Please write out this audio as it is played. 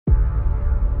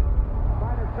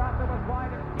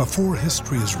Before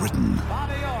history is written,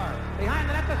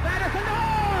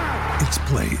 it's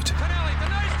played.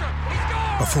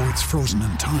 Before it's frozen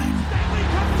in time,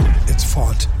 it's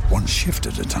fought one shift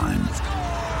at a time.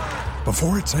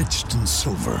 Before it's etched in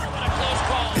silver,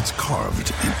 it's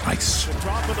carved in ice.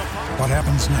 What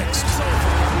happens next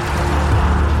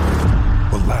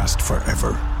will last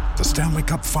forever. The Stanley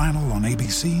Cup Final on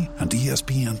ABC and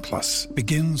ESPN Plus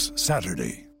begins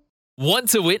Saturday. Want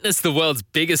to witness the world's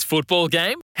biggest football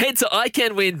game? Head to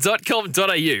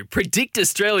iCanWin.com.au, predict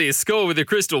Australia's score with a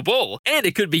crystal ball, and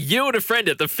it could be you and a friend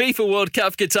at the FIFA World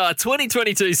Cup Qatar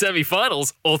 2022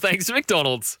 semi-finals, all thanks to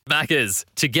McDonald's. Maccas,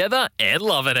 together and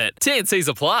loving it. TNCs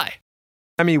apply.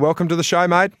 Sammy, welcome to the show,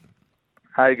 mate.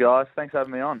 Hey, guys. Thanks for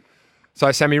having me on.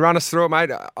 So, Sammy, run us through it, mate.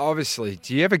 Obviously,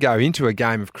 do you ever go into a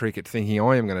game of cricket thinking,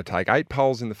 I am going to take 8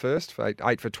 poles in the first, for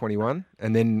 8 for 21,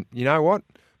 and then, you know what?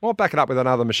 I'll back it up with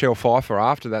another Michelle Pfeiffer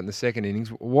after that in the second innings.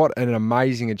 What an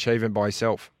amazing achievement by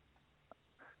yourself.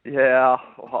 Yeah,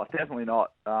 definitely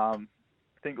not. I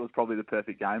think it was probably the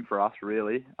perfect game for us,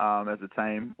 really, as a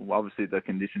team. Obviously, the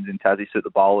conditions in Tassie suit the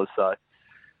bowlers, so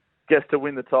gets to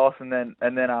win the toss and then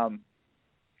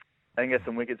get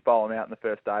some wickets bowling out in the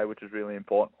first day, which is really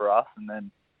important for us. And then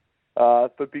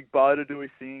for Big Bo to do his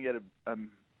thing, get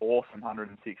an awesome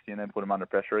 160 and then put him under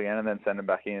pressure again and then send him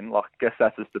back in. I guess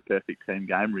that's just the perfect team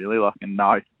game, really. And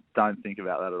no, don't think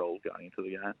about that at all going into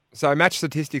the game. So match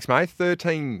statistics, mate.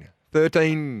 13,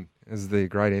 as the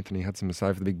great Anthony Hudson would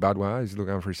say for the Big Budweiser. He's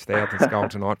looking for his 1,000th goal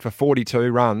tonight for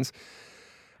 42 runs.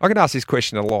 I get asked this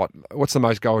question a lot. What's the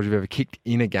most goals you've ever kicked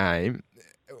in a game?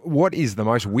 What is the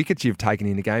most wickets you've taken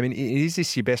in a game? And is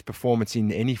this your best performance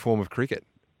in any form of cricket?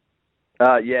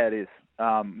 Yeah, it is.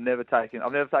 I've never taken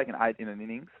 8 in an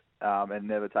innings, and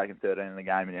never taken 13 in a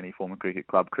game in any form of cricket,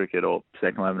 club cricket or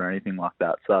second 11 or anything like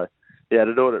that. So, yeah,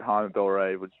 to do it at home at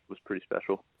Bellray was pretty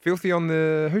special. Filthy on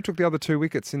who took the other 2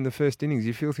 wickets in the first innings?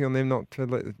 You filthy on them not to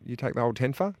let you take the old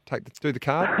 10 for? Do the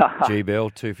card? G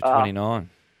Bell 2 for 29.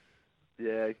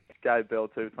 Yeah, gave Bell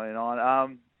 2 for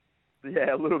 29.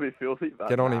 Yeah, a little bit filthy, but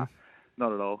get on him.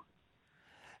 Not at all.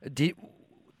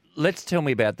 Let's tell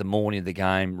me about the morning of the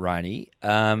game, Rainey.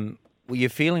 Were you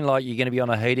feeling like you're going to be on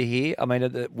a heater here? I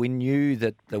mean, we knew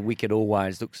that the wicket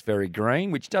always looks very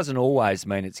green, which doesn't always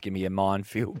mean it's going to be a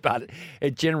minefield, but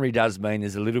it generally does mean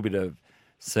there's a little bit of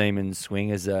seam and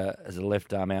swing as a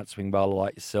left-arm outswing bowler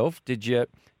like yourself. Did you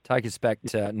take us back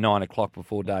to 9 o'clock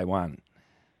before day one?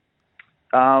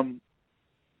 Yeah,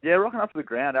 rocking up to the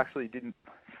ground actually didn't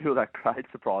feel that great,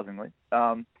 surprisingly.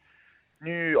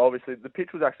 Knew, obviously, the pitch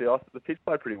was actually off. The pitch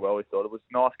played pretty well, we thought. It was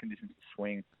nice conditions to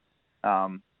swing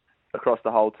across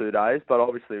the whole 2 days, but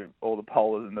obviously all the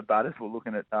bowlers and the batters were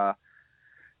looking at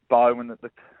Bo when the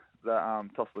toss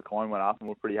of the coin went up, and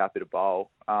we're pretty happy to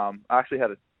bowl. I actually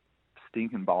had a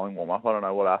stinking bowling warm-up. I don't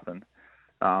know what happened.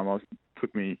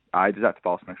 Took me ages to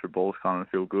bowl some extra balls, kind of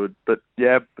feel good. But,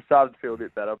 yeah, I started to feel a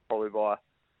bit better probably by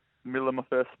the middle of my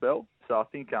first spell. So I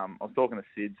think I was talking to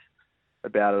Sids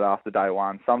about it after day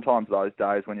one. Sometimes those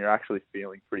days when you're actually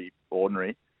feeling pretty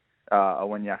ordinary are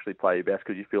when you actually play your best,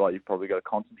 because you feel like you've probably got to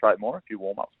concentrate more if you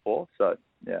warm up before. So,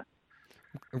 yeah.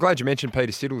 I'm glad you mentioned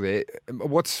Peter Siddle there.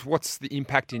 What's the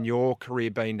impact in your career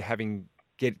been having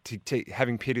Peter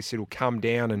Siddle come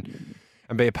down and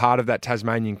be a part of that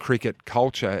Tasmanian cricket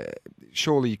culture?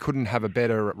 Surely you couldn't have a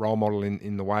better role model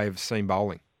in the way of seam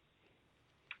bowling.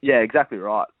 Yeah, exactly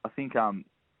right. I think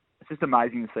it's just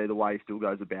amazing to see the way he still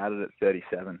goes about it at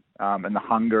 37, and the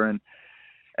hunger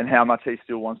and how much he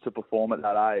still wants to perform at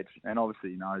that age. And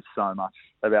obviously he knows so much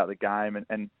about the game,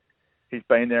 and he's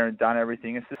been there and done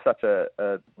everything. It's just such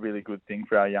a really good thing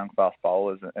for our young fast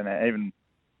bowlers and even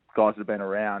guys that have been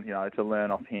around, to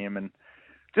learn off him, and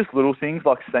just little things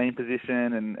like seam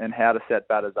position and how to set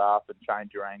batters up and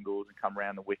change your angles and come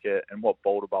around the wicket and what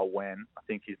ball to bowl when. I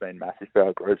think he's been massive for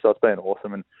our group, so it's been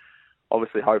awesome. And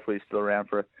obviously, hopefully he's still around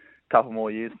for a couple more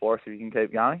years for us if he can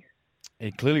keep going.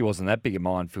 It clearly wasn't that big a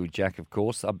minefield, Jack, of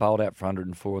course. I bowled out for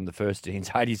 104 in the first innings,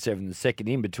 87 in the second.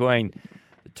 In between,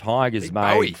 the Tigers Big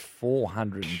made Bowie.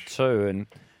 402. And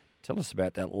tell us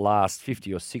about that last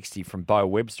 50 or 60 from Bo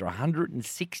Webster,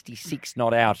 166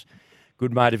 not out.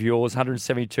 Good mate of yours,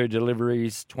 172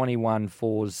 deliveries, 21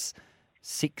 fours,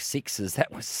 6 sixes.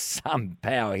 That was some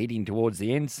power hitting towards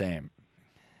the end, Sam.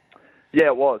 Yeah,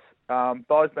 it was.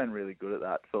 Bo's been really good at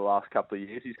that for the last couple of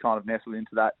years. He's kind of nestled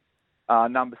into that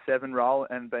number 7 role,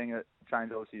 and being a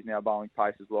change, obviously he's now bowling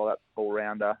pace as well, that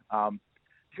all-rounder.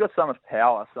 He's got so much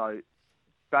power, so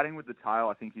batting with the tail,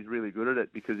 I think he's really good at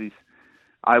it because he's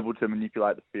able to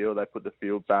manipulate the field. They put the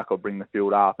field back or bring the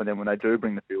field up, and then when they do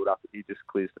bring the field up, he just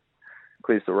clears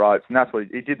clears the ropes, and that's what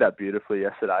he did that beautifully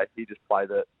yesterday. He just played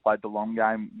the long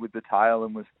game with the tail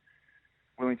and was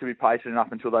willing to be patient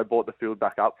enough until they brought the field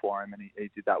back up for him, and he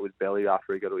did that with Belly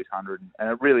after he got to his 100, and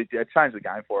it really did change the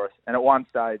game for us. And at one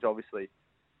stage, obviously,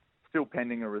 still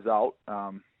pending a result,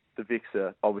 the Vics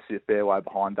are obviously a fair way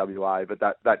behind WA, but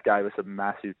that gave us a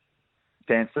massive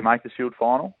chance to make the Shield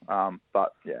final.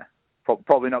 But yeah,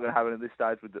 probably not going to happen at this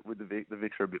stage with the Vics. The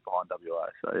Vics are a bit behind WA,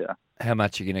 so yeah. How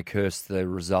much are you going to curse the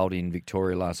result in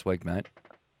Victoria last week, mate?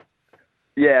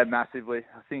 Yeah, massively.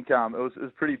 I think it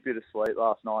was pretty bittersweet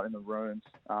last night in the rooms.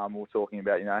 We were talking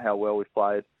about how well we've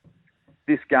played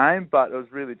this game, but it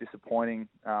was really disappointing.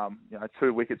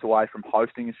 2 wickets away from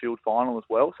hosting a Shield final as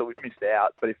well, so we've missed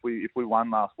out. But if we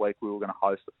won last week, we were going to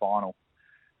host the final,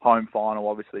 home final.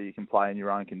 Obviously, you can play in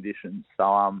your own conditions. So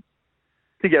I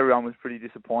think everyone was pretty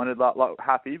disappointed, like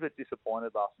happy but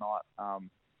disappointed last night.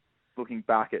 Looking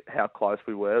back at how close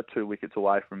we were, 2 wickets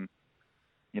away from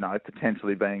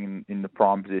potentially being in the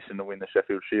prime position to win the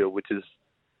Sheffield Shield, which is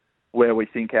where we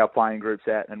think our playing group's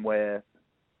at and where,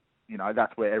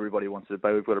 that's where everybody wants to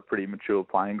be. We've got a pretty mature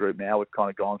playing group now. We've kind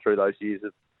of gone through those years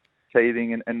of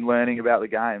teething and learning about the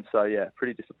game. So, yeah,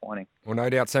 pretty disappointing. Well, no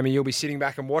doubt, Sammy, you'll be sitting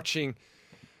back and watching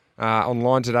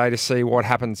online today to see what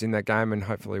happens in that game, and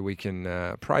hopefully we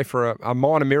can pray for a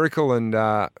minor miracle, and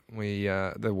the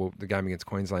game against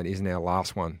Queensland isn't our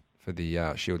last one for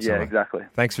the Shield summer. Yeah, exactly.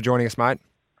 Thanks for joining us, mate.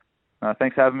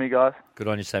 Thanks for having me, guys. Good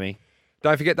on you, Sammy.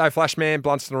 Don't forget, though, Flashman,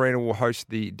 Blundstone Arena will host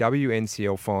the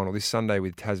WNCL final this Sunday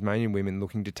with Tasmanian women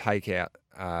looking to take out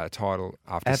a title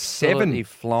after seven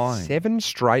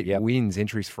straight wins.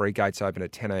 Entries free, gates open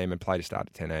at 10 a.m. and play to start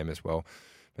at 10 a.m. as well.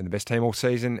 Been the best team all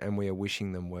season, and we are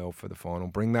wishing them well for the final.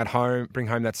 Bring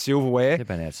home that silverware. They've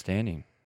been outstanding.